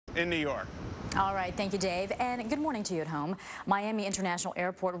in New York. All right, thank you, Dave, and good morning to you at home. Miami International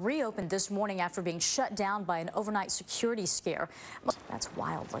Airport reopened this morning after being shut down by an overnight security scare. That's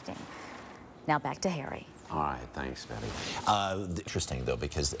wild looking. Now back to Harry. All right, thanks, Betty. Interesting, though,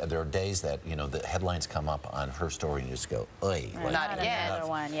 because there are days that, you know, the headlines come up on her story and you just go, oy. Like, not again. Another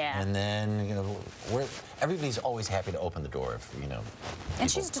one, yeah. And then, you know, everybody's always happy to open the door if, you know, and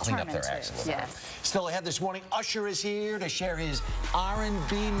she's clean up determined their acts a little bit. Yes. Still ahead this morning, Usher is here to share his R&B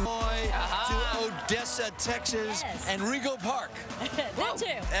to Odessa, Texas, and Rego Park. That too.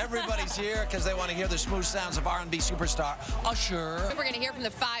 Everybody's here because they want to hear the smooth sounds of R&B superstar Usher. We're going to hear from the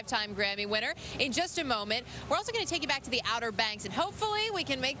 5-time Grammy winner in just a moment. We're also going to take you back to the Outer Banks, and hopefully we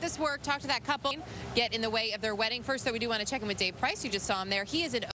can make this work. Talk to that couple, get in the way of their wedding. First, though, we do want to check in with Dave Price. You just saw him there. He is in